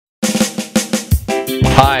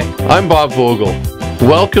I'm Bob Vogel.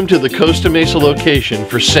 Welcome to the Costa Mesa location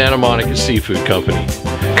for Santa Monica Seafood Company.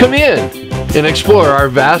 Come in and explore our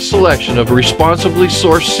vast selection of responsibly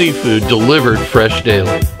sourced seafood delivered fresh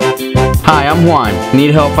daily. Hi, I'm Juan.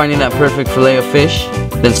 Need help finding that perfect fillet of fish?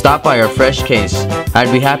 Then stop by our fresh case.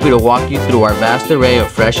 I'd be happy to walk you through our vast array of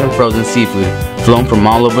fresh and frozen seafood flown from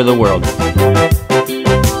all over the world.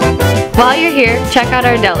 While you're here, check out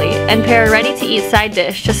our deli and pair a ready-to-eat side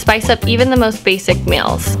dish to spice up even the most basic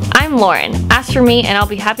meals. I'm Lauren. Ask for me and I'll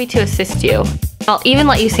be happy to assist you. I'll even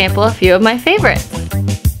let you sample a few of my favorites.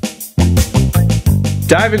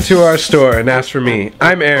 Dive into our store and ask for me.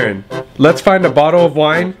 I'm Aaron. Let's find a bottle of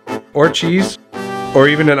wine, or cheese, or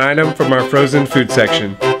even an item from our frozen food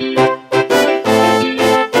section.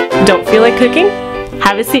 Don't feel like cooking?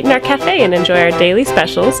 Have a seat in our cafe and enjoy our daily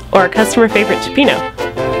specials or our customer favorite cipino.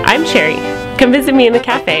 I'm Sherry. Come visit me in the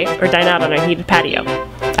cafe or dine out on our heated patio.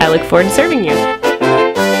 I look forward to serving you.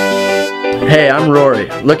 Hey, I'm Rory.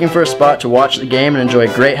 Looking for a spot to watch the game and enjoy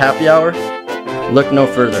a great happy hour? Look no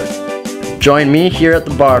further. Join me here at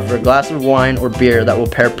the bar for a glass of wine or beer that will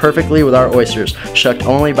pair perfectly with our oysters, shucked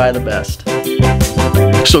only by the best.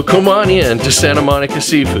 So come on in to Santa Monica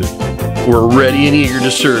Seafood. We're ready and eager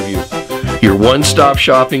to serve you. Your one-stop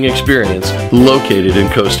shopping experience located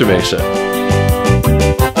in Costa Mesa.